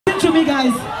to me,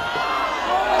 guys.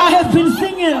 I have been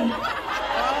singing.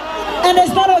 And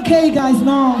it's not okay, guys,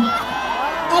 no.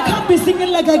 I can't be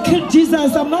singing like I killed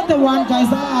Jesus. I'm not the one, guys.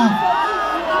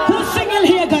 Who's singing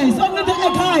here, guys? Only the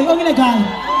guy, only the guy.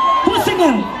 Who's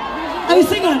singing? Are you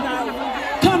singing?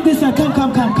 Come this side,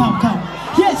 come.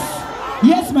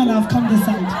 Yes, my love, come this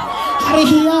side.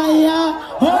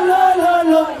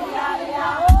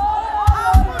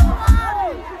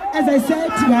 As I said,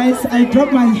 guys, I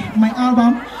dropped my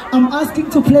album. I'm asking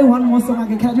to play one more song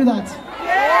again. Can I do that?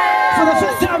 For the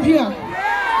first time here.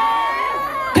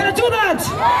 Can I do that?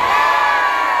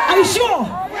 Are you sure?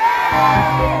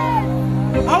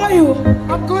 How are you?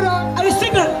 I'm good. Are you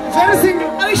single? Very single.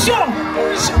 Are you sure?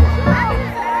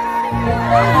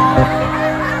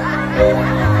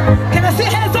 Can I see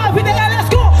hands up in the air? Let's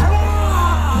go!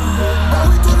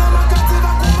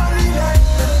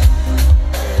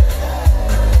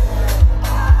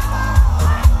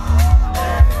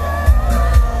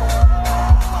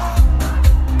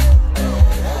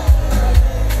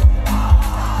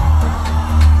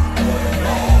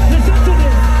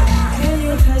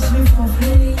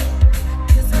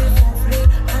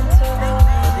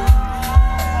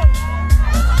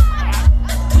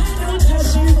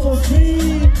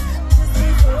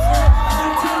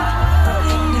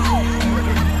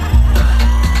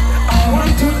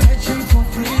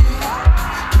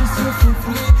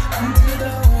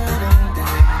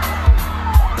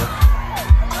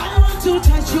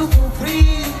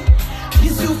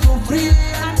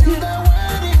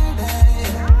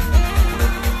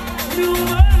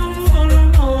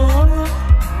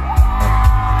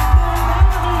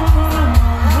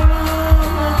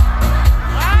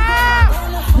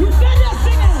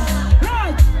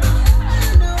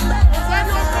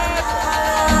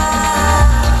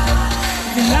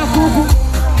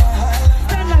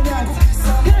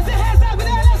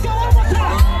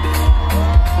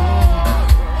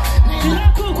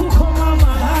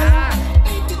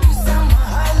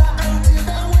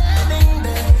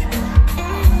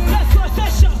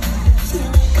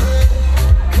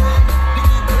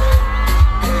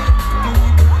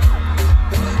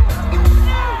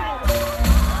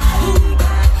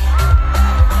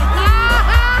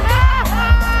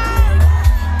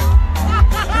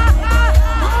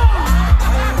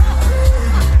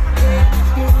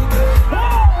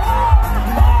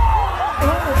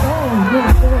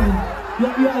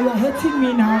 You're hurting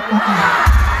me now.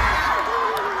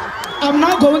 I'm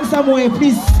not going somewhere.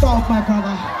 Please stop, my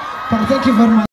brother. But thank you very much.